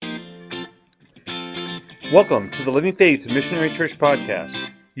Welcome to the Living Faith Missionary Church podcast.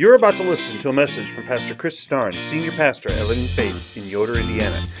 You're about to listen to a message from Pastor Chris Starn, Senior Pastor at Living Faith in Yoder,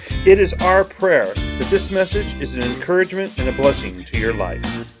 Indiana. It is our prayer that this message is an encouragement and a blessing to your life.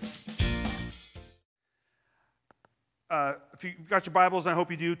 If you've got your Bibles, I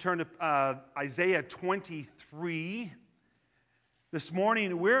hope you do, turn to Isaiah 23. This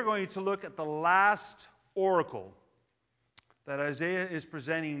morning, we're going to look at the last oracle that Isaiah is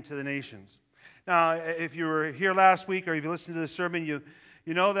presenting to the nations. Now, if you were here last week or if you listened to the sermon, you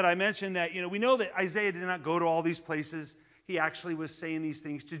know that I mentioned that, we know that Isaiah did not go to all these places. He actually was saying these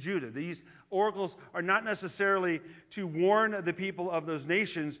things to Judah. These oracles are not necessarily to warn the people of those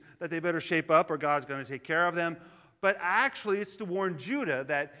nations that they better shape up or God's going to take care of them. But actually, it's to warn Judah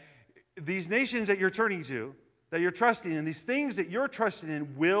that these nations that you're turning to, that you're trusting in, these things that you're trusting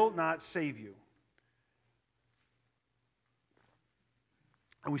in will not save you.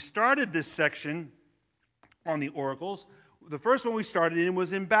 And we started this section on the oracles. The first one we started in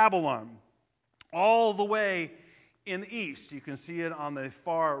was in Babylon, all the way in the east. You can see it on the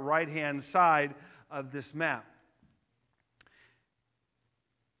far right-hand side of this map.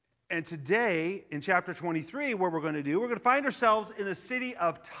 And today, in chapter 23, what we're going to find ourselves in the city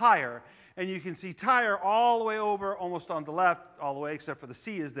of Tyre. And you can see Tyre all the way over, almost on the left, all the way, except for the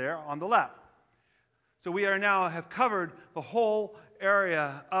sea is there on the left. So we have covered the whole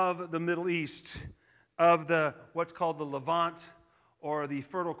area of the Middle East, of what's called the Levant or the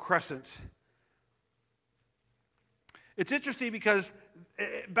Fertile Crescent. It's interesting because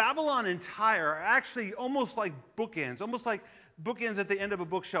Babylon and Tyre are actually almost like bookends at the end of a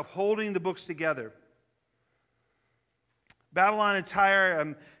bookshelf, holding the books together. Babylon and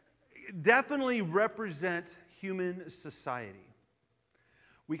Tyre definitely represent human society.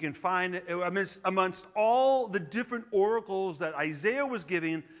 We can find, amongst all the different oracles that Isaiah was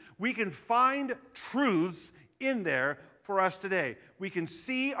giving, we can find truths in there for us today. We can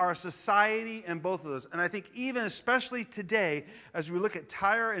see our society in both of those. And I think even especially today, as we look at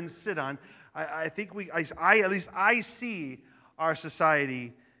Tyre and Sidon, I think I see our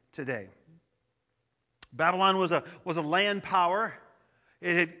society today. Babylon was a land power.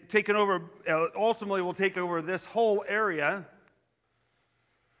 It had taken over, ultimately will take over this whole area.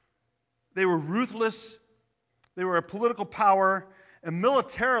 They were ruthless, they were a political power, and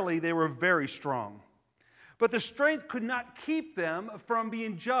militarily they were very strong. But their strength could not keep them from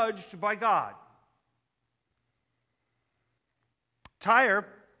being judged by God. Tyre,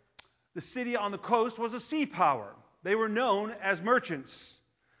 the city on the coast, was a sea power. They were known as merchants,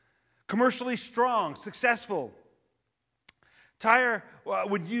 commercially strong, successful. Tyre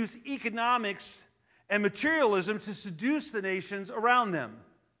would use economics and materialism to seduce the nations around them.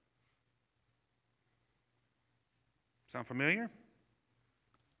 Sound familiar?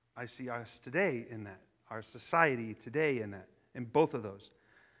 I see us today in that, our society today in that, in both of those.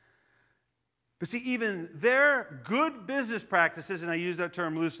 But see, even their good business practices, and I use that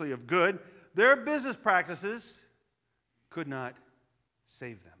term loosely of good, their business practices could not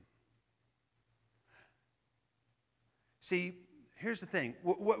save them. See, here's the thing.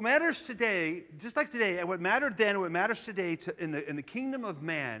 What matters today, just like today, and what mattered then, and what matters today in the kingdom of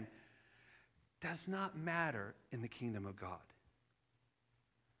man, does not matter in the kingdom of God.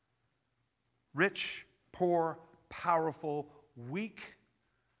 Rich, poor, powerful, weak,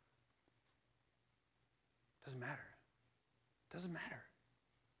 doesn't matter. Doesn't matter.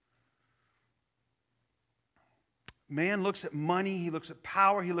 Man looks at money, he looks at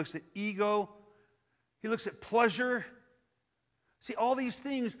power, he looks at ego, he looks at pleasure. See, all these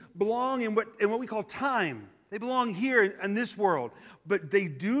things belong in what we call time. They belong here in this world, but they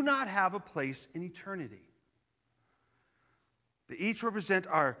do not have a place in eternity. They each represent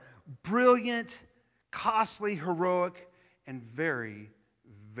our brilliant, costly, heroic, and very,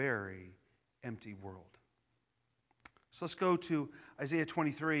 very empty world. So let's go to Isaiah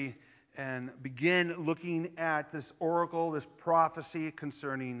 23 and begin looking at this oracle, this prophecy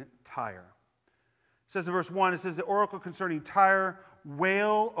concerning Tyre. It says in verse 1, it says, "The oracle concerning Tyre,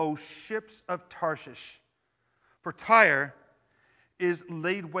 wail, O ships of Tarshish. For Tyre is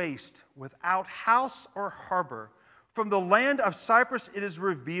laid waste, without house or harbor. From the land of Cyprus it is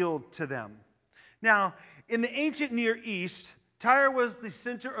revealed to them." Now, in the ancient Near East, Tyre was the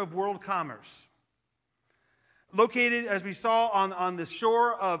center of world commerce. Located, as we saw, on the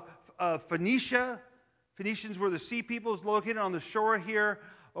shore of Phoenicia. Phoenicians were the sea peoples, located on the shore here.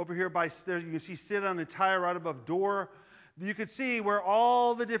 Over here by there, you can see Sidon and Tyre right above Dor. You could see where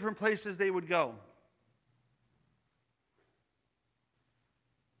all the different places they would go.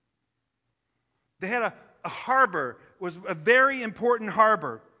 They had a harbor, was a very important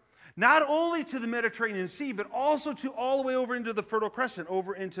harbor. not only to the Mediterranean Sea, but also to all the way over into the Fertile Crescent,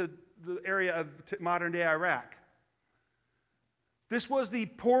 over into the area of modern-day Iraq. This was the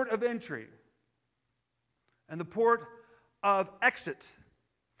port of entry and the port of exit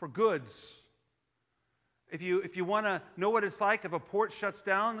for goods. If you want to know what it's like if a port shuts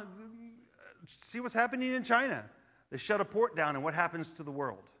down, see what's happening in China. They shut a port down, and what happens to the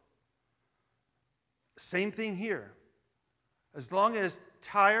world? Same thing here. As long as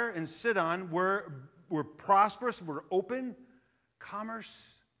Tyre and Sidon were prosperous, were open,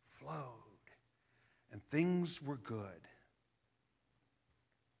 commerce flowed, and things were good.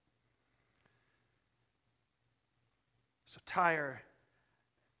 So Tyre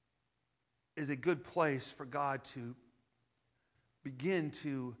is a good place for God to begin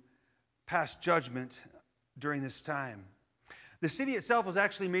to pass judgment during this time. The city itself was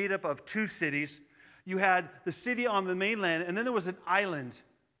actually made up of two cities. You had the city on the mainland, and then there was an island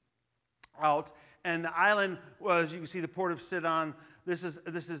out. And the island was, you can see the port of Sidon. This is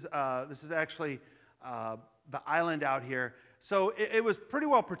actually the island out here. So it was pretty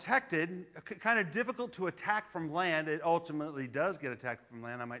well protected, kind of difficult to attack from land. It ultimately does get attacked from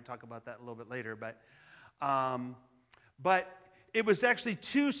land. I might talk about that a little bit later. But it was actually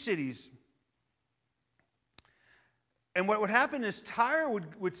two cities. And what would happen is Tyre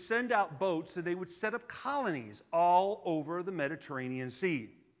would send out boats, and they would set up colonies all over the Mediterranean Sea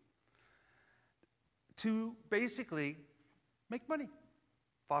to basically make money,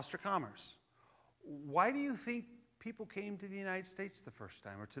 foster commerce. Why do you think people came to the United States the first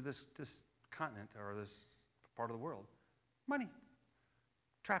time, or to this continent, or this part of the world? Money.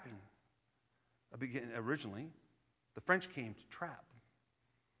 Trapping. Originally, the French came to trap,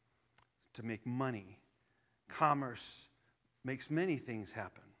 to make money. Commerce makes many things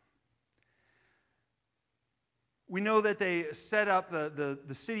happen. We know that they set up the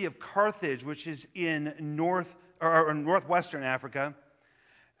city of Carthage, which is in northwestern Africa.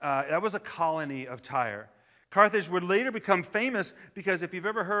 That was a colony of Tyre. Carthage would later become famous because if you've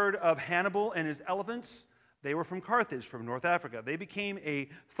ever heard of Hannibal and his elephants, they were from Carthage, from North Africa. They became a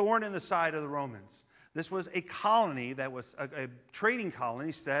thorn in the side of the Romans. This was a colony that was a trading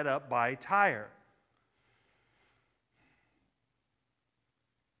colony set up by Tyre.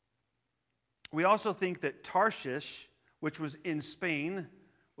 We also think that Tarshish, which was in Spain,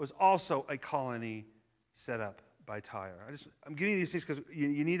 was also a colony set up by Tyre. I'm giving you these things because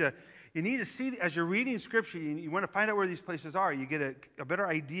you need to see, as you're reading Scripture, you want to find out where these places are. You get a better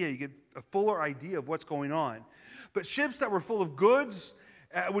idea. You get a fuller idea of what's going on. But ships that were full of goods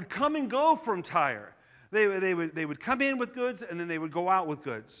would come and go from Tyre. They would come in with goods, and then they would go out with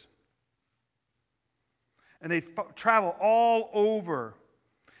goods. And they'd travel all over.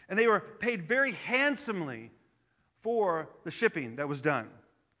 And they were paid very handsomely for the shipping that was done,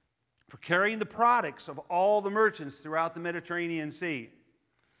 for carrying the products of all the merchants throughout the Mediterranean Sea.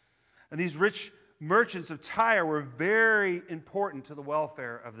 And these rich merchants of Tyre were very important to the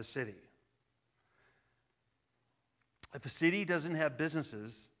welfare of the city. If a city doesn't have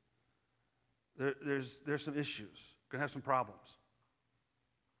businesses, there's some issues. Going to have some problems.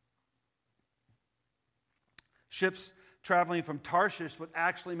 Ships traveling from Tarshish would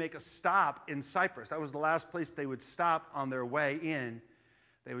actually make a stop in Cyprus. That was the last place they would stop on their way in.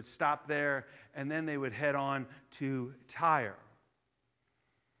 They would stop there, and then they would head on to Tyre.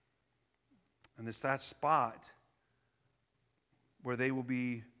 And it's that spot where they will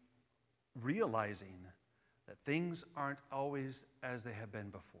be realizing that things aren't always as they have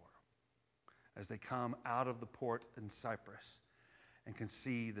been before, as they come out of the port in Cyprus and can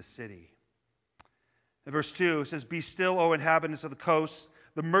see the city. In verse 2, it says, "Be still, O inhabitants of the coasts.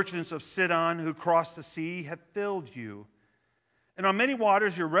 The merchants of Sidon who crossed the sea have filled you. And on many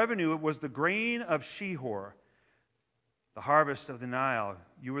waters your revenue was the grain of Shihor, the harvest of the Nile.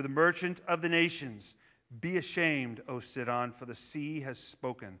 You were the merchant of the nations. Be ashamed, O Sidon, for the sea has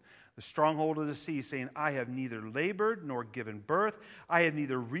spoken. The stronghold of the sea, saying, I have neither labored nor given birth. I have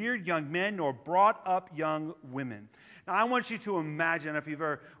neither reared young men nor brought up young women." Now, I want you to imagine, if you've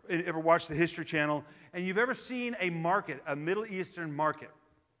ever watched the History Channel, and you've ever seen a market, a Middle Eastern market.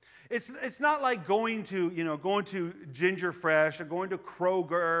 It's not like going to Ginger Fresh or going to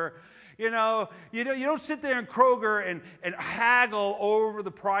Kroger. You don't sit there in Kroger and haggle over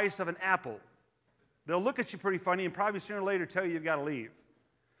the price of an apple. They'll look at you pretty funny and probably sooner or later tell you you've got to leave.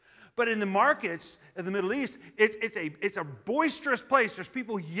 But in the markets of the Middle East, it's a boisterous place. There's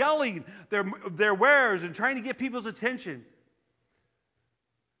people yelling their wares and trying to get people's attention.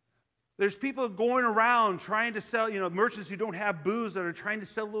 There's people going around trying to sell, merchants who don't have booze that are trying to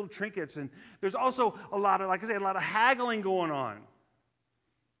sell little trinkets. And there's also a lot of haggling going on.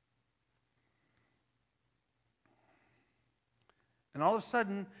 And all of a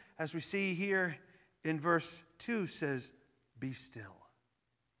sudden, as we see here in verse 2, says, be still.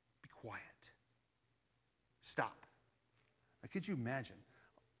 Be quiet. Stop. Now, could you imagine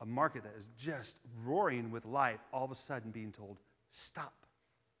a market that is just roaring with life, all of a sudden being told, stop?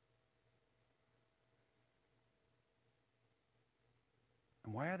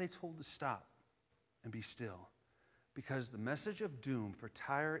 And why are they told to stop and be still? Because the message of doom for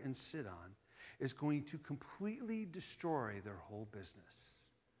Tyre and Sidon is going to completely destroy their whole business.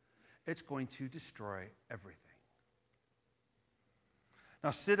 It's going to destroy everything. Now,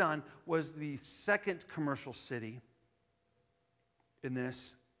 Sidon was the second commercial city in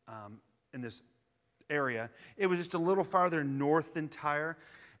this area. It was just a little farther north than Tyre.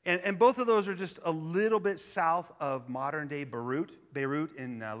 And both of those are just a little bit south of modern-day Beirut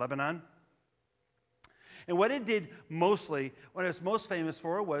in Lebanon. And what it did mostly, what it was most famous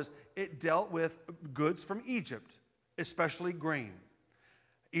for, was it dealt with goods from Egypt, especially grain.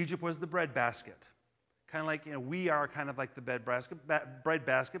 Egypt was the breadbasket. Kind of like, we are kind of like the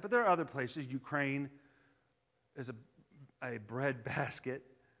breadbasket, but there are other places. Ukraine is a breadbasket.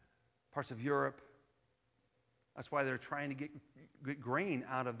 Parts of Europe. That's why they're trying to get grain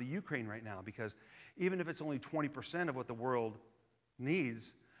out of the Ukraine right now, because even if it's only 20% of what the world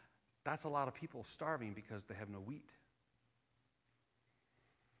needs, that's a lot of people starving because they have no wheat.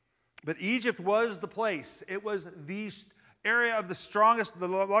 But Egypt was the place. It was the area of the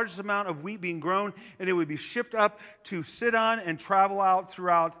largest amount of wheat being grown, and it would be shipped up to Sidon and travel out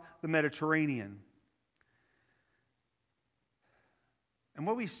throughout the Mediterranean. And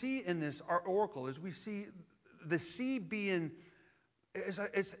what we see in this oracle is we see the sea being, it's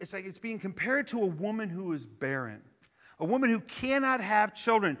like it's being compared to a woman who is barren. A woman who cannot have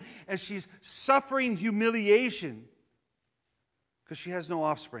children. And she's suffering humiliation because she has no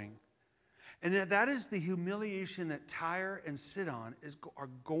offspring. And that is the humiliation that Tyre and Sidon are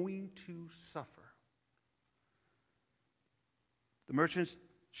going to suffer. The merchant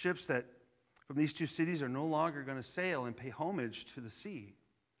ships that from these two cities are no longer going to sail and pay homage to the sea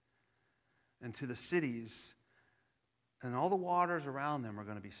and to the cities. And all the waters around them are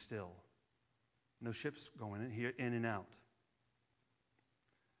going to be still. No ships going in and out.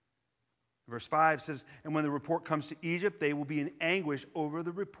 Verse 5 says, and when the report comes to Egypt, they will be in anguish over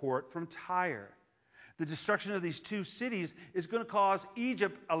the report from Tyre. The destruction of these two cities is going to cause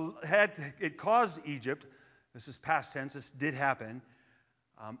Egypt, it caused Egypt, this is past tense, this did happen,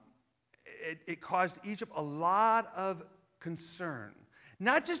 it caused Egypt a lot of concern.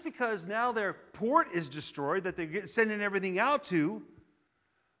 Not just because now their port is destroyed, that they're sending everything out to,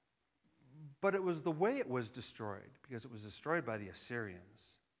 but it was the way it was destroyed, because it was destroyed by the Assyrians.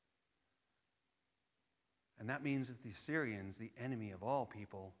 And that means that the Assyrians, the enemy of all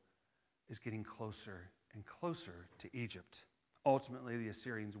people, is getting closer and closer to Egypt. Ultimately, the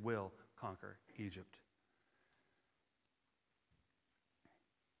Assyrians will conquer Egypt.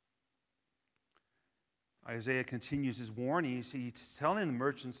 Isaiah continues his warning. He's telling the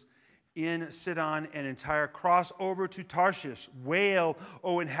merchants in Sidon and in Tyre, cross over to Tarshish. Wail,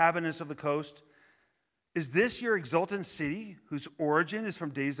 O inhabitants of the coast. Is this your exultant city, whose origin is from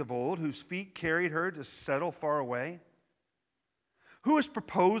days of old, whose feet carried her to settle far away? Who has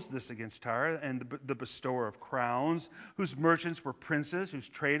proposed this against Tyre and the bestower of crowns, whose merchants were princes, whose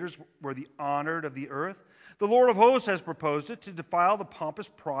traders were the honored of the earth? The Lord of hosts has proposed it, to defile the pompous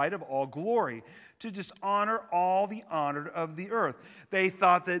pride of all glory, to dishonor all the honored of the earth. They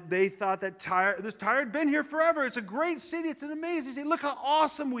thought that Tyre had been here forever. It's a great city. It's an amazing city. Look how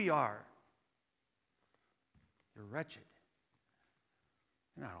awesome we are. You're wretched.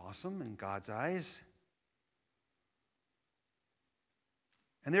 You're not awesome in God's eyes.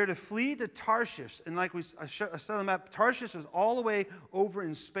 And they're to flee to Tarshish. And like I said on the map, Tarshish is all the way over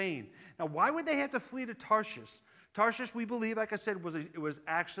in Spain. Now, why would they have to flee to Tarshish? Tarshish, we believe, like I said, it was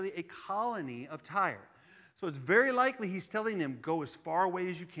actually a colony of Tyre. So it's very likely he's telling them, go as far away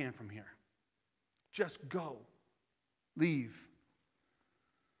as you can from here. Just go. Leave.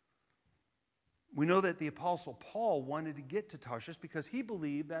 We know that the Apostle Paul wanted to get to Tarshish because he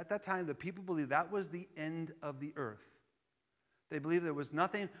believed that at that time the people believed that was the end of the earth. They believed there was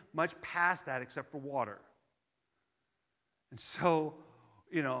nothing much past that except for water. And so,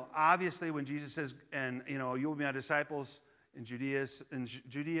 obviously when Jesus says, and, you will be my disciples in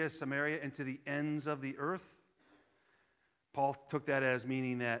Judea, Samaria, and to the ends of the earth, Paul took that as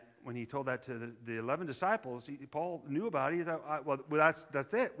meaning that when he told that to the 11 disciples, Paul knew about it. He thought, well,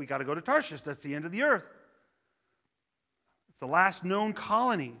 that's it. We got to go to Tarshish. That's the end of the earth. It's the last known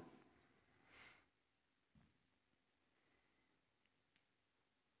colony.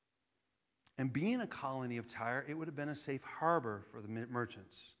 And being a colony of Tyre, it would have been a safe harbor for the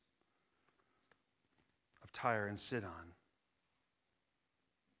merchants of Tyre and Sidon.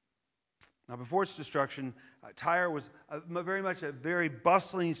 Now, before its destruction, Tyre was very much a very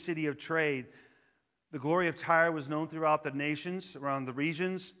bustling city of trade. The glory of Tyre was known throughout the nations, around the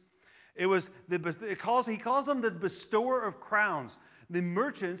regions. He calls them the bestower of crowns. The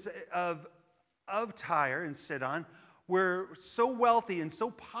merchants of Tyre and Sidon were so wealthy and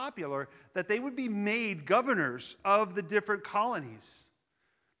so popular that they would be made governors of the different colonies.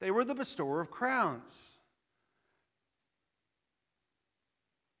 They were the bestower of crowns.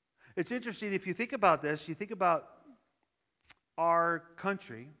 It's interesting, if you think about this, you think about our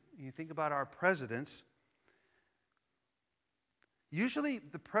country, you think about our presidents. Usually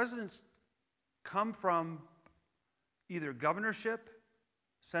the presidents come from either governorship,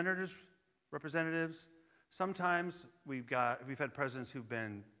 senators, representatives. Sometimes we've had presidents who've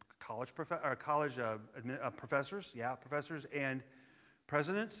been college professors, professors and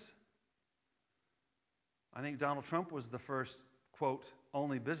presidents. I think Donald Trump was the first, quote,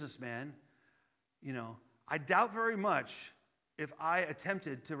 only businessman. I doubt very much if I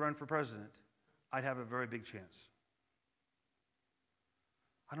attempted to run for president, I'd have a very big chance.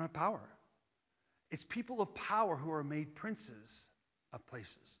 I don't have power. It's people of power who are made princes of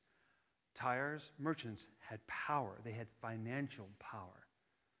places. Tyre's merchants had power. They had financial power.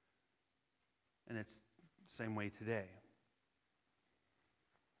 And it's the same way today.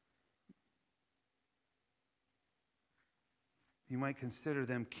 You might consider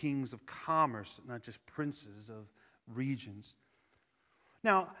them kings of commerce, not just princes of regions.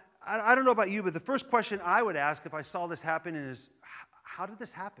 Now, I don't know about you, but the first question I would ask if I saw this happen is, how did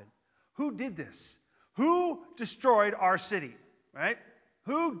this happen? Who did this? Who destroyed our city? Right?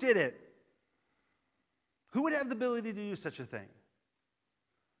 Who did it? Who would have the ability to do such a thing?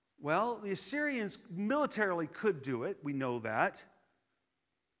 Well, the Assyrians militarily could do it. We know that.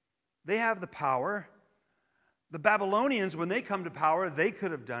 They have the power. The Babylonians, when they come to power, they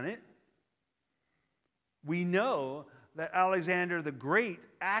could have done it. We know that Alexander the Great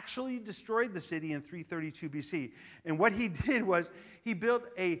actually destroyed the city in 332 BC. And what he did was he built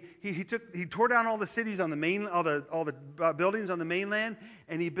he tore down all the cities on the all the buildings on the mainland,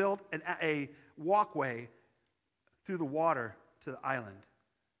 and he built a walkway through the water to the island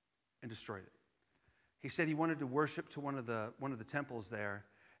and destroyed it. He said he wanted to worship to one of the temples there,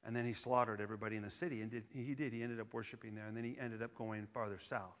 and then he slaughtered everybody in the city. And he ended up worshiping there, and then he ended up going farther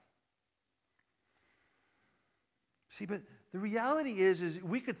south. See, but the reality is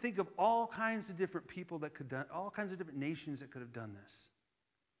we could think of all kinds of different people that could done, all kinds of different nations that could have done this.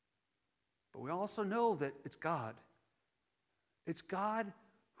 But we also know that it's God. It's God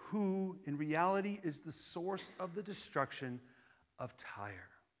who, in reality, is the source of the destruction of Tyre.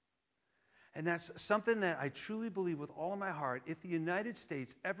 And that's something that I truly believe with all of my heart. If the United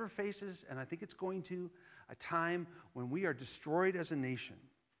States ever faces, and I think it's going to, a time when we are destroyed as a nation,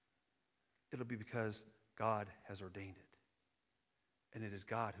 it'll be because God has ordained it. And it is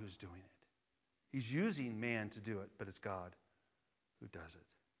God who's doing it. He's using man to do it, but it's God who does it.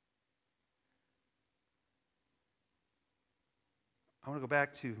 I want to go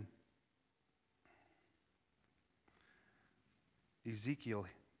back to Ezekiel.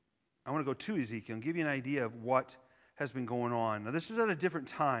 I want to go to Ezekiel and give you an idea of what has been going on. Now, this was at a different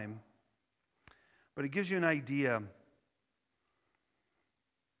time, but it gives you an idea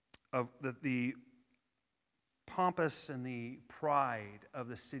of the pompous and the pride of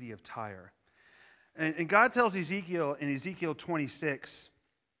the city of Tyre. And God tells Ezekiel in Ezekiel 26,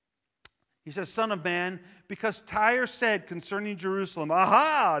 he says, Son of man, because Tyre said concerning Jerusalem,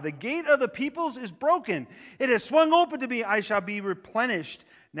 Aha, the gate of the peoples is broken. It has swung open to me. I shall be replenished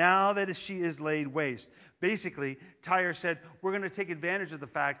now that she is laid waste. Basically, Tyre said, we're going to take advantage of the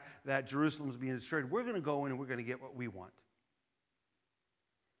fact that Jerusalem is being destroyed. We're going to go in and we're going to get what we want.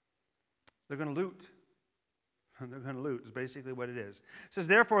 They're going to loot. They're going to loot is basically what it is. It says,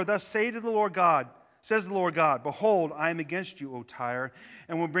 Therefore, thus says the Lord God, Behold, I am against you, O Tyre,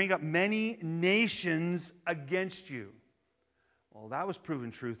 and will bring up many nations against you. Well, that was proven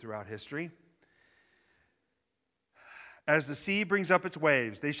true throughout history. As the sea brings up its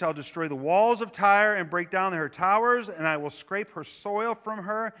waves, they shall destroy the walls of Tyre and break down her towers, and I will scrape her soil from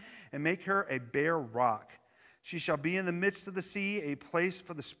her and make her a bare rock. She shall be in the midst of the sea, a place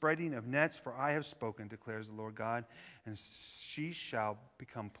for the spreading of nets, for I have spoken, declares the Lord God, and she shall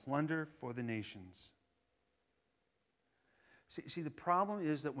become plunder for the nations. See, the problem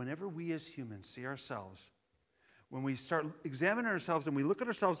is that whenever we as humans see ourselves, when we start examining ourselves and we look at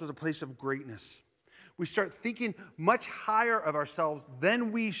ourselves as a place of greatness, We start thinking much higher of ourselves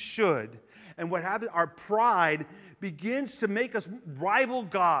than we should. And what happens, our pride begins to make us rival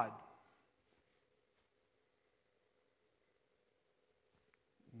God.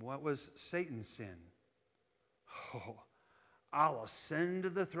 What was Satan's sin? Oh, I'll ascend to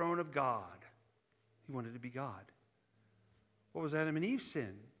the throne of God. He wanted to be God. What was Adam and Eve's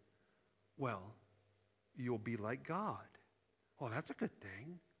sin? Well, you'll be like God. Well, that's a good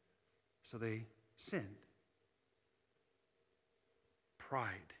thing. So they sinned.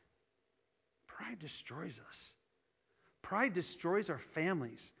 Pride. Pride destroys us. Pride destroys our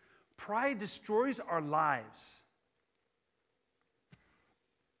families. Pride destroys our lives.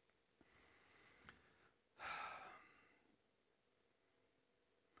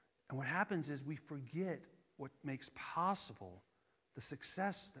 And what happens is we forget what makes possible the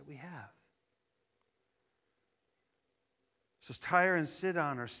success that we have. So Tyre and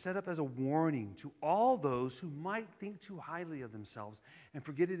Sidon are set up as a warning to all those who might think too highly of themselves and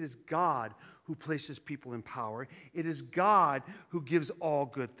forget it is God who places people in power. It is God who gives all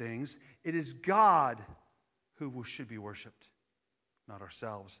good things. It is God who should be worshipped, not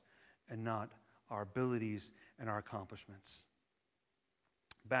ourselves and not our abilities and our accomplishments.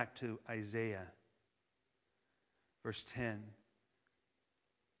 Back to Isaiah, verse 10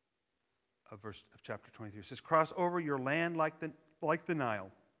 of chapter 23. It says, "Cross over your land like the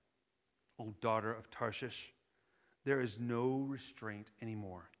Nile, O daughter of Tarshish. There is no restraint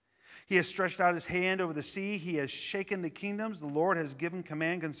anymore. He has stretched out his hand over the sea. He has shaken the kingdoms. The Lord has given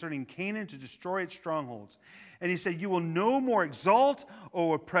command concerning Canaan to destroy its strongholds. And he said, you will no more exalt,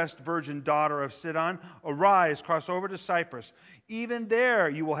 O oppressed virgin daughter of Sidon. Arise, cross over to Cyprus. Even there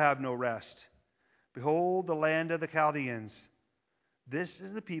you will have no rest. Behold, the land of the Chaldeans. This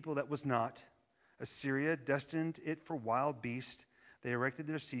is the people that was not. Assyria destined it for wild beasts. They erected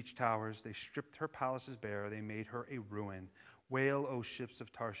their siege towers. They stripped her palaces bare. They made her a ruin. Wail, O ships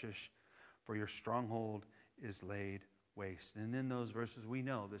of Tarshish, for your stronghold is laid waste." And in those verses, we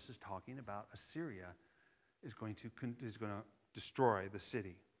know this is talking about Assyria is going to destroy the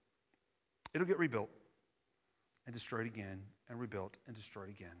city. It'll get rebuilt and destroyed again, and rebuilt and destroyed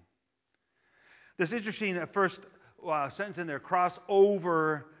again. This interesting first sentence in there, cross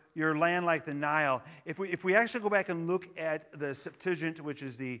over your land like the Nile. If we actually go back and look at the Septuagint, which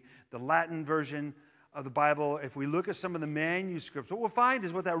is the Latin version of the Bible, if we look at some of the manuscripts, what we'll find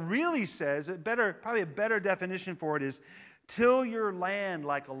is what that really says, probably a better definition for it is, till your land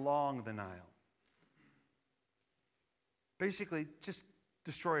like along the Nile. Basically, just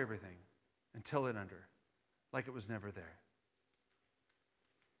destroy everything and till it under, like it was never there.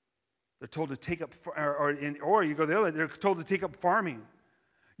 They're told to take up, or you go the other way, they're told to take up farming.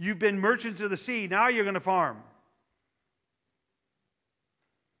 You've been merchants of the sea, now you're going to farm.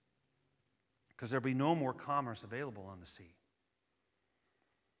 Because there'll be no more commerce available on the sea.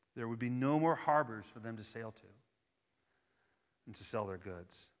 There would be no more harbors for them to sail to and to sell their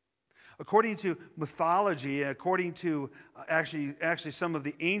goods. According to mythology, according to actually some of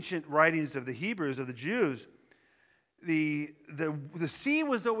the ancient writings of the Hebrews, of the Jews, the sea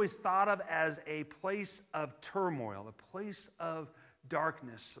was always thought of as a place of turmoil, a place of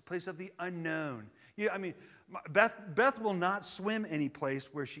darkness, a place of the unknown. Beth will not swim any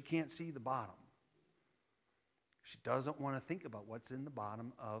place where she can't see the bottom. She doesn't want to think about what's in the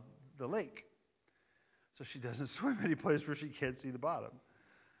bottom of the lake. So she doesn't swim any place where she can't see the bottom.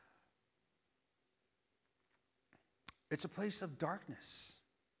 It's a place of darkness.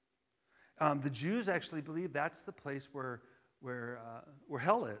 The Jews actually believe that's the place where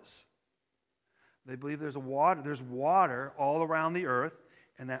hell is. They believe there's water all around the earth,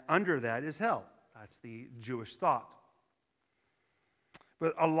 and that under that is hell. That's the Jewish thought.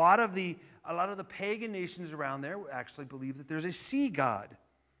 But a lot of the pagan nations around there actually believe that there's a sea god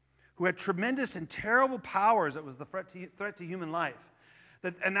who had tremendous and terrible powers that was the threat to human life.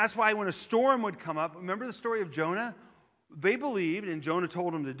 And that's why when a storm would come up, remember the story of Jonah? They believed, and Jonah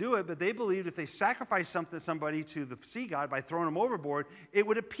told them to do it, but they believed if they sacrificed somebody to the sea god by throwing him overboard, it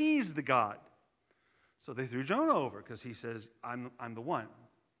would appease the god. So they threw Jonah over because he says, I'm the one.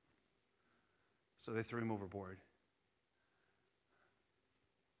 So they threw him overboard.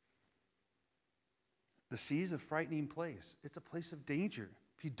 The sea is a frightening place. It's a place of danger.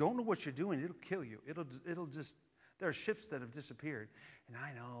 If you don't know what you're doing, it'll kill you. There are ships that have disappeared. And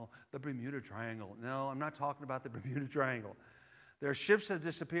I know, the Bermuda Triangle. No, I'm not talking about the Bermuda Triangle. There are ships that have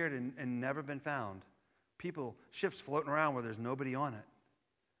disappeared and never been found. Ships floating around where there's nobody on it.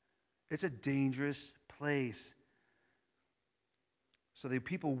 It's a dangerous place. So the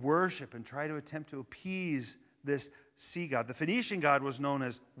people worship and try to attempt to appease this sea god. The Phoenician god was known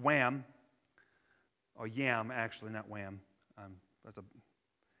as Wham. or Yam, actually, not Wham. That's a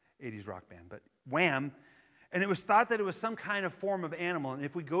 80s rock band, but Wham. And it was thought that it was some kind of form of animal. And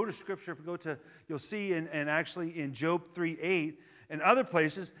if we go to Scripture, you'll see, and actually in Job 3:8 and other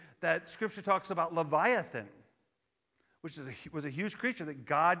places, that Scripture talks about Leviathan, which was a huge creature that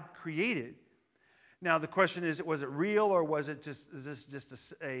God created. Now the question is, was it real, or is this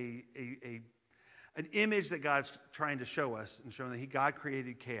just an image that God's trying to show us, and showing that God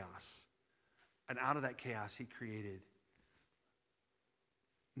created chaos, and out of that chaos He created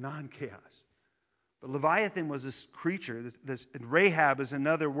non-chaos. But Leviathan was this creature. And Rahab is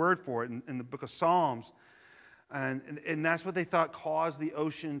another word for it in the book of Psalms. And that's what they thought caused the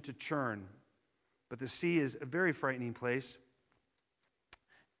ocean to churn. But the sea is a very frightening place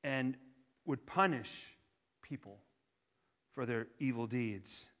and would punish people for their evil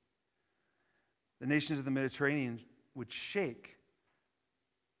deeds. The nations of the Mediterranean would shake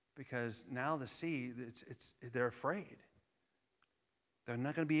because now the sea, they're afraid. They're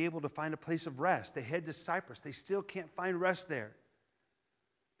not going to be able to find a place of rest. They head to Cyprus. They still can't find rest there.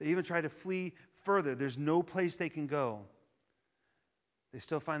 They even try to flee further. There's no place they can go. They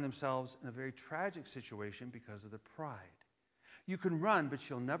still find themselves in a very tragic situation because of their pride. You can run, but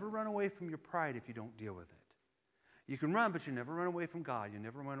you'll never run away from your pride if you don't deal with it. You can run, but you never run away from God. You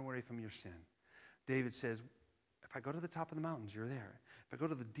never run away from your sin. David says, if I go to the top of the mountains, you're there. If I go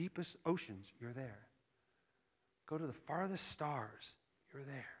to the deepest oceans, you're there. Go to the farthest stars, you're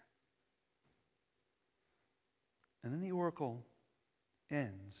there. And then the oracle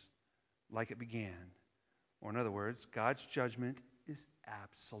ends like it began. Or in other words, God's judgment is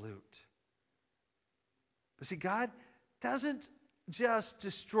absolute. But see, God doesn't just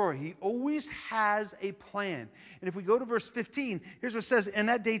destroy. He always has a plan. And if we go to verse 15, here's what it says. And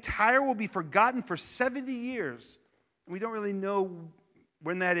that day Tyre will be forgotten for 70 years. And we don't really know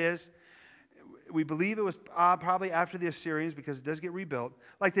when that is. We believe it was probably after the Assyrians, because it does get rebuilt.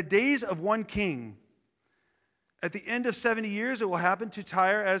 Like the days of one king. At the end of 70 years, it will happen to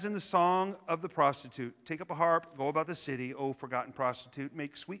Tyre as in the song of the prostitute. Take up a harp, go about the city, O forgotten prostitute.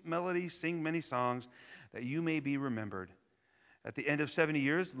 Make sweet melodies, sing many songs, that you may be remembered. At the end of 70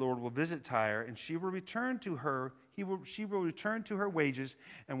 years, the Lord will visit Tyre, and she will return to her. She will return to her wages,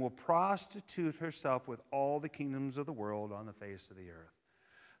 and will prostitute herself with all the kingdoms of the world on the face of the earth.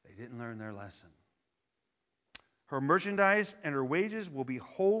 They didn't learn their lesson. Her merchandise and her wages will be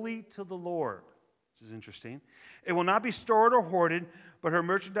holy to the Lord. This is interesting. It will not be stored or hoarded, but her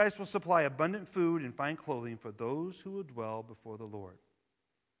merchandise will supply abundant food and fine clothing for those who will dwell before the Lord.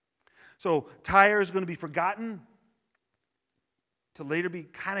 So Tyre is going to be forgotten to later be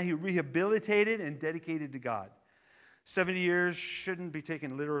kind of rehabilitated and dedicated to God. 70 years shouldn't be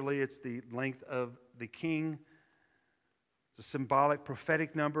taken literally. It's the length of the king. It's a symbolic,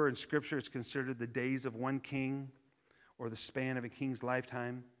 prophetic number. In Scripture, it's considered the days of one king, or the span of a king's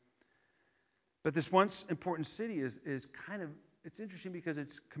lifetime. But this once important city is kind of, it's interesting because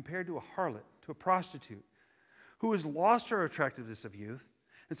it's compared to a harlot, to a prostitute, who has lost her attractiveness of youth.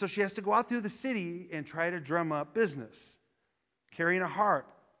 And so she has to go out through the city and try to drum up business, carrying a harp.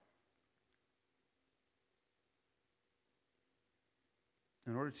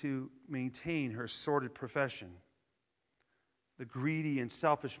 In order to maintain her sordid profession. The greedy and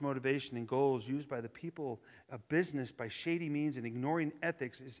selfish motivation and goals used by the people of business by shady means and ignoring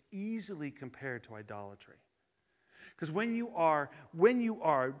ethics is easily compared to idolatry. Because when you are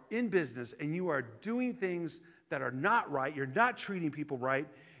in business and you are doing things that are not right, you're not treating people right,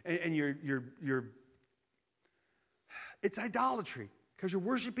 and you're it's idolatry, because you're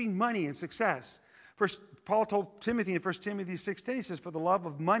worshiping money and success. First, Paul told Timothy in 1 Timothy 6:10, he says, "For the love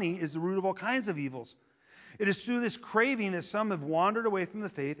of money is the root of all kinds of evils. It is through this craving that some have wandered away from the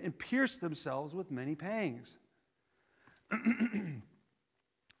faith and pierced themselves with many pangs." And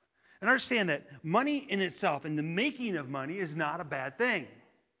understand that money in itself and the making of money is not a bad thing.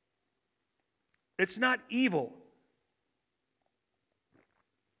 It's not evil.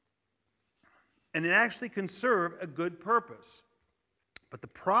 And it actually can serve a good purpose. But the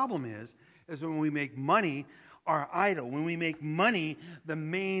problem is when we make money our idol, when we make money the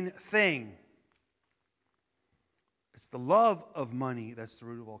main thing. It's the love of money that's the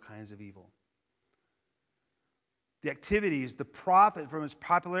root of all kinds of evil. The activities, the profit from its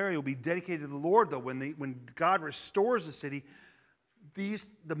popularity will be dedicated to the Lord, though. When God restores the city,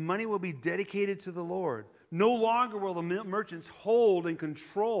 the money will be dedicated to the Lord. No longer will the merchants hold and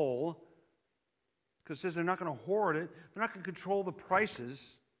control, because it says they're not going to hoard it. They're not going to control the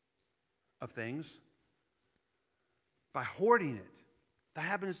prices of things by hoarding it. That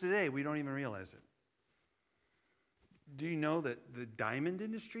happens today. We don't even realize it. Do you know that the diamond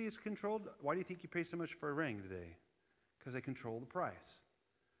industry is controlled? Why do you think you pay so much for a ring today? Because they control the price.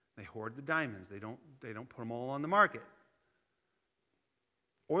 They hoard the diamonds. They don't put them all on the market.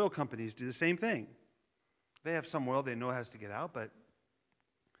 Oil companies do the same thing. They have some oil they know has to get out, but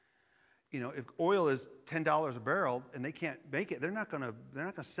if oil is $10 a barrel and they can't make it, they're not going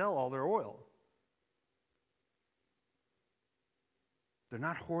to sell all their oil. They're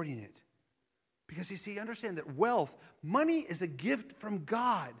not hoarding it. Because you see, understand that wealth, money is a gift from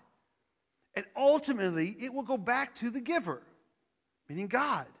God. And ultimately, it will go back to the giver, meaning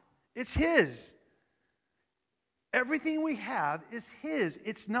God. It's His. Everything we have is His.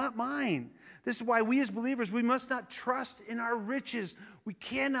 It's not mine. This is why we as believers, we must not trust in our riches. We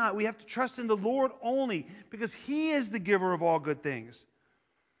cannot. We have to trust in the Lord only, because He is the giver of all good things.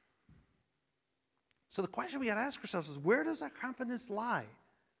 So the question we got to ask ourselves is, where does our confidence lie?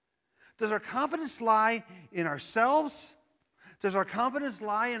 Does our confidence lie in ourselves? Does our confidence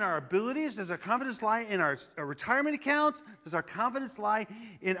lie in our abilities? Does our confidence lie in our retirement accounts? Does our confidence lie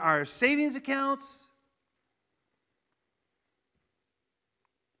in our savings accounts?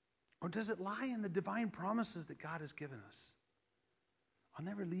 Or does it lie in the divine promises that God has given us? I'll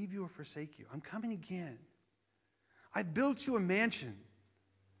never leave you or forsake you. I'm coming again. I've built you a mansion.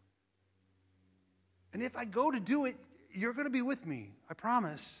 And if I go to do it, you're going to be with me. I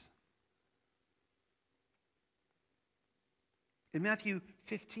promise. In Matthew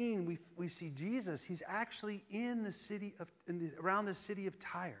 15, we see Jesus. He's actually in the city around the city of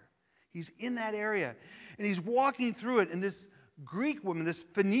Tyre. He's in that area, and he's walking through it. And this Greek woman, this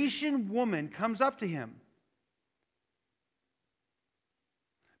Phoenician woman, comes up to him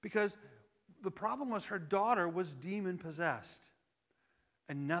because the problem was her daughter was demon possessed,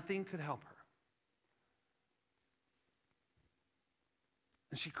 and nothing could help her.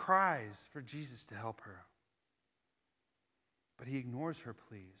 And she cries for Jesus to help her. But he ignores her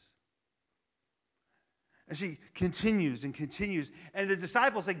pleas. And she continues and continues. And the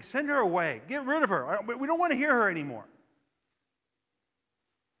disciples say, send her away. Get rid of her. We don't want to hear her anymore.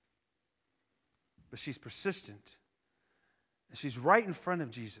 But she's persistent. And she's right in front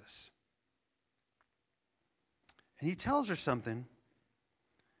of Jesus. And he tells her something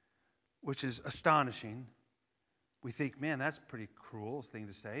which is astonishing. We think, man, that's a pretty cruel thing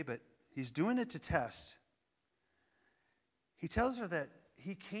to say. But he's doing it to test. He tells her that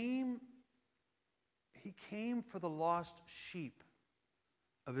he came for the lost sheep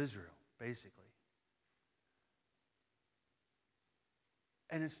of Israel, basically.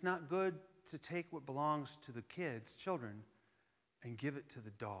 And it's not good to take what belongs to the children, and give it to the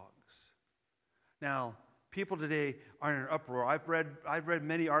dogs. Now, people today are in an uproar. I've read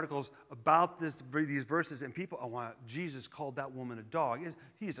many articles about these verses, and people, Jesus called that woman a dog.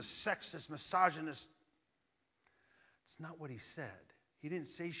 He is a sexist, misogynist. It's not what he said. He didn't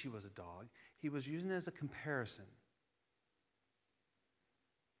say she was a dog. He was using it as a comparison.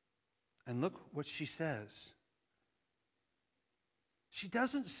 And look what she says. She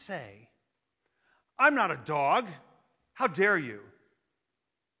doesn't say, I'm not a dog. How dare you?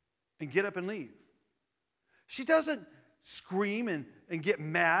 And get up and leave. She doesn't scream and get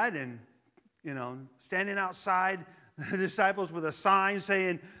mad and, standing outside the disciples with a sign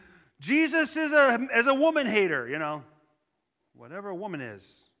saying, Jesus is a woman hater, Whatever a woman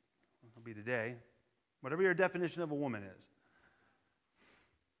is, it'll be today. Whatever your definition of a woman is.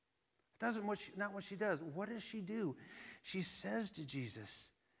 Not what she does. What does she do? She says to Jesus,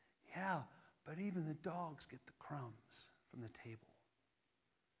 yeah, but even the dogs get the crumbs from the table.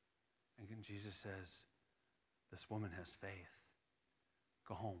 And Jesus says, this woman has faith.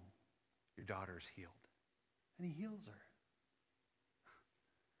 Go home. Your daughter is healed. And he heals her.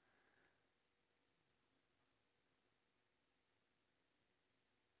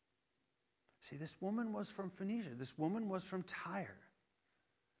 See, this woman was from Phoenicia. This woman was from Tyre.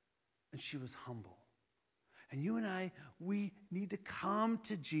 And she was humble. And you and I, we need to come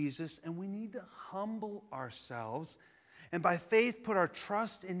to Jesus and we need to humble ourselves and by faith put our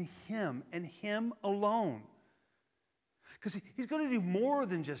trust in Him and Him alone. Because He's going to do more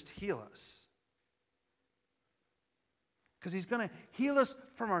than just heal us. Because He's going to heal us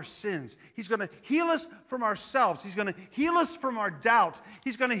from our sins. He's going to heal us from ourselves. He's going to heal us from our doubts.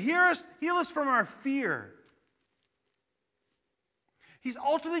 He's going to heal us from our fear. He's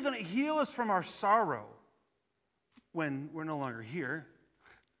ultimately going to heal us from our sorrow when we're no longer here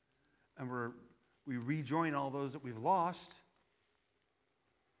and we rejoin all those that we've lost.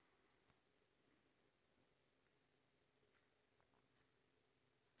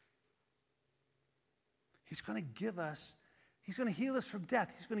 He's going to give us He's going to heal us from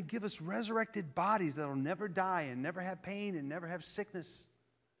death. He's going to give us resurrected bodies that will never die and never have pain and never have sickness.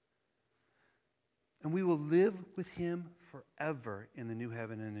 And we will live with Him forever in the new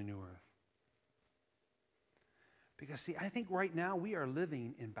heaven and the new earth. Because, see, I think right now we are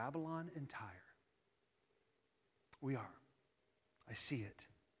living in Babylon and Tyre. We are. I see it.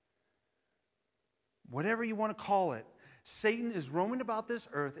 Whatever you want to call it, Satan is roaming about this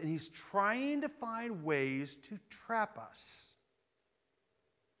earth and he's trying to find ways to trap us.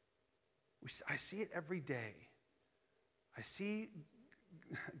 I see it every day. I see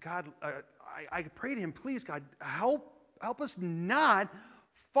God, I pray to Him, please, God, help us not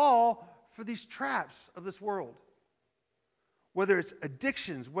fall for these traps of this world. Whether it's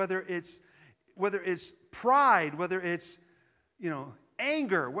addictions, whether it's pride, whether it's,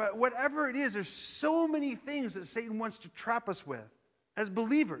 anger, whatever it is, there's so many things that Satan wants to trap us with as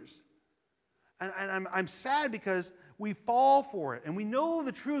believers. And I'm sad because we fall for it. And we know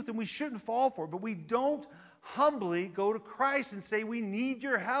the truth and we shouldn't fall for it. But we don't humbly go to Christ and say, we need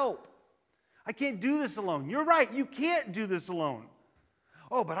your help. I can't do this alone. You're right. You can't do this alone.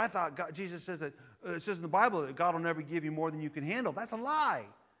 Oh, but I thought Jesus says that, it says in the Bible that God will never give you more than you can handle. That's a lie.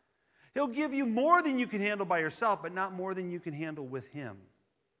 He'll give you more than you can handle by yourself, but not more than you can handle with Him.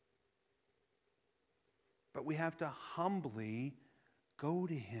 But we have to humbly go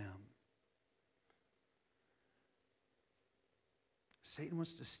to Him. Satan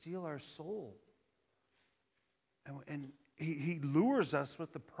wants to steal our soul. And he lures us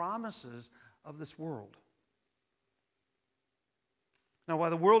with the promises of this world. Now, while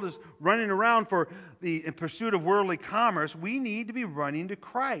the world is running around in pursuit of worldly commerce, we need to be running to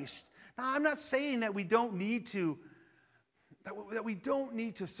Christ. Now, I'm not saying that we don't need to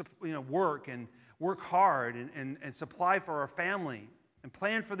work hard and supply for our family and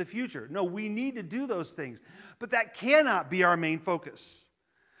plan for the future. No, we need to do those things. But that cannot be our main focus.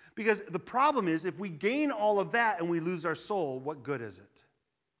 Because the problem is, if we gain all of that and we lose our soul, what good is it?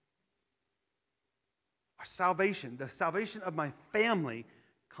 Our salvation, the salvation of my family,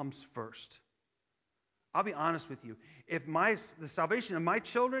 comes first. I'll be honest with you. If the salvation of my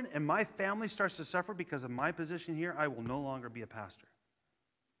children and my family starts to suffer because of my position here, I will no longer be a pastor.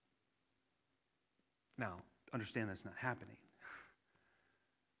 Now, understand that's not happening.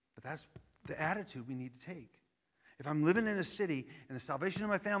 But that's the attitude we need to take. If I'm living in a city and the salvation of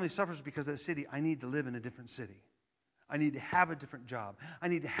my family suffers because of that city, I need to live in a different city. I need to have a different job. I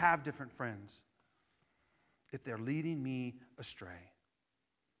need to have different friends if they're leading me astray.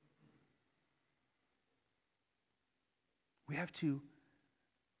 We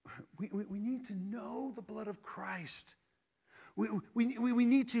need to know the blood of Christ. We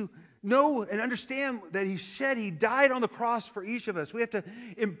need to know and understand that He died on the cross for each of us. We have to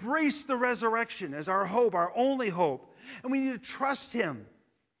embrace the resurrection as our hope, our only hope. And we need to trust Him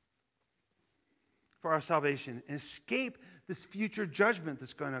for our salvation and escape this future judgment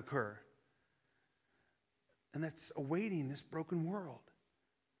that's going to occur. And that's awaiting this broken world.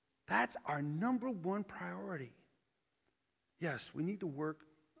 That's our number one priority. Yes, we need to work,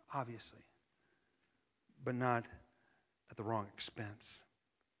 obviously, but not at the wrong expense.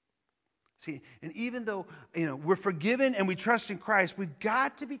 See, and even though we're forgiven and we trust in Christ, we've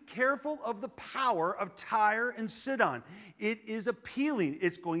got to be careful of the power of Tyre and Sidon. It is appealing.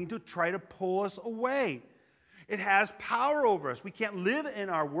 It's going to try to pull us away. It has power over us. We can't live in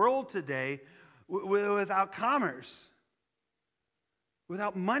our world today without commerce,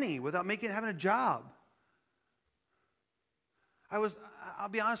 without money, without having a job. I'll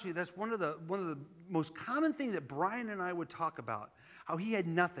be honest with you, that's one of the most common things that Brian and I would talk about. How he had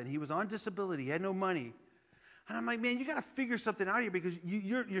nothing. He was on disability. He had no money. And I'm like, man, you got to figure something out here because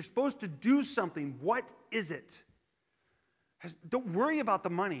you're supposed to do something. What is it? Don't worry about the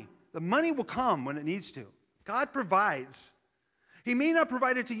money. The money will come when it needs to. God provides. He may not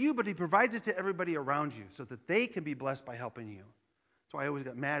provide it to you, but He provides it to everybody around you so that they can be blessed by helping you. That's why I always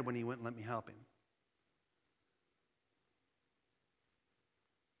got mad when he wouldn't let me help him.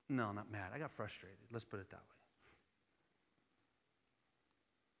 No, not mad. I got frustrated. Let's put it that way.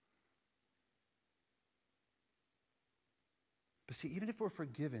 But see, even if we're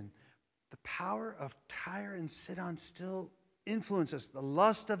forgiven, the power of Tyre and Sidon still influences us. The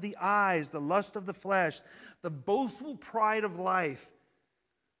lust of the eyes, the lust of the flesh, the boastful pride of life.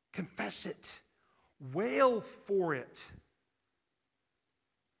 Confess it. Wail for it.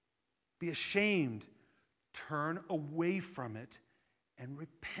 Be ashamed. Turn away from it and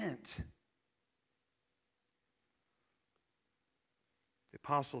repent. The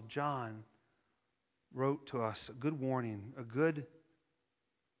Apostle John wrote to us a good warning, a good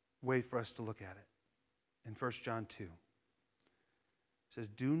way for us to look at it in 1 John 2. It says,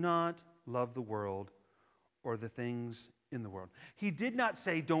 do not love the world or the things in the world. He did not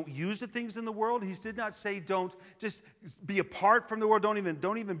say don't use the things in the world. He did not say don't just be apart from the world. Don't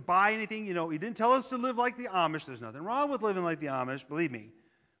even buy anything. He didn't tell us to live like the Amish. There's nothing wrong with living like the Amish, believe me.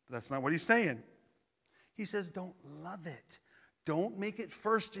 But that's not what he's saying. He says don't love it. Don't make it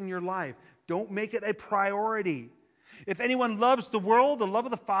first in your life. Don't make it a priority. If anyone loves the world, the love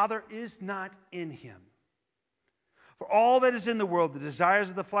of the Father is not in him. For all that is in the world, the desires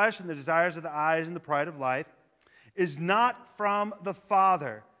of the flesh and the desires of the eyes and the pride of life, is not from the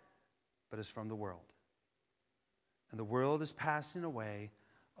Father, but is from the world. And the world is passing away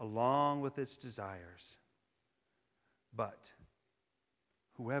along with its desires. But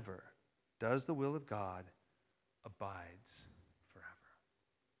whoever does the will of God abides forever.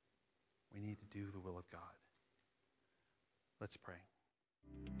 We need to do the will of God. Let's pray.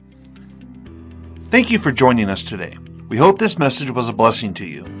 Thank you for joining us today. We hope this message was a blessing to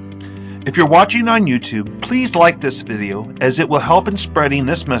you. If you're watching on YouTube, please like this video as it will help in spreading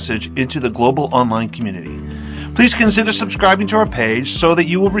this message into the global online community. Please consider subscribing to our page so that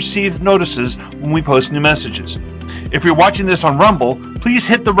you will receive notices when we post new messages. If you're watching this on Rumble, please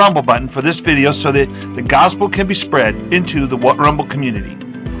hit the Rumble button for this video so that the gospel can be spread into the Rumble community.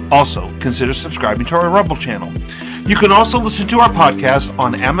 Also, consider subscribing to our Rumble channel. You can also listen to our podcast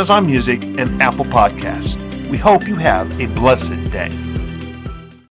on Amazon Music and Apple Podcasts. We hope you have a blessed day.